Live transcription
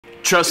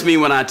Trust me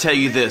when I tell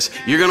you this,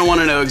 you're gonna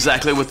wanna know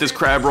exactly what this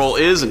crab roll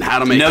is and how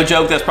to make it. No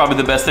joke, that's probably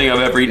the best thing I've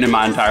ever eaten in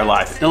my entire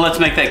life. Now let's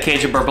make that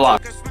Cajun beurre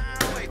blanc.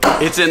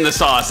 It's in the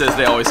sauce, as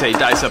they always say.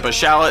 Dice up a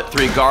shallot,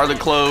 3 garlic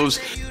cloves.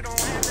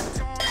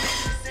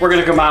 We're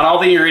gonna combine all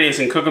the ingredients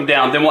and cook them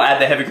down, then we'll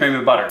add the heavy cream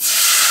and butter.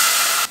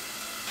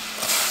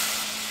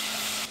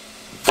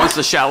 Once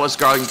the shallots,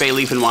 garlic, bay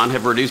leaf, and wine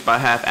have reduced by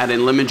half, add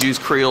in lemon juice,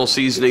 Creole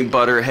seasoning,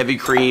 butter, heavy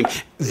cream,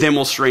 then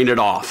we'll strain it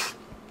off.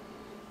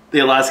 The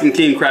Alaskan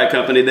King Crab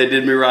Company, they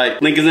did me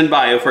right. Link is in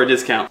bio for a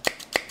discount.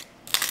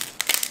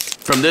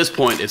 From this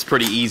point, it's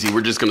pretty easy.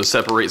 We're just gonna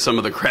separate some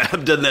of the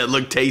crab. Doesn't that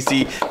look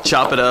tasty?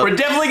 Chop it up. We're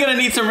definitely gonna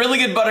need some really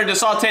good butter to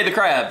saute the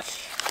crab.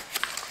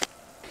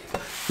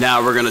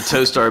 Now we're gonna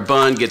toast our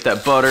bun, get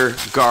that butter,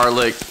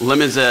 garlic,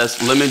 lemon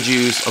zest, lemon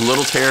juice, a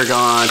little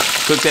tarragon,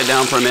 cook that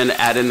down for a minute,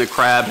 add in the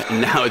crab, and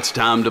now it's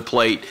time to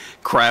plate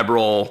crab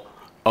roll.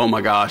 Oh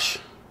my gosh.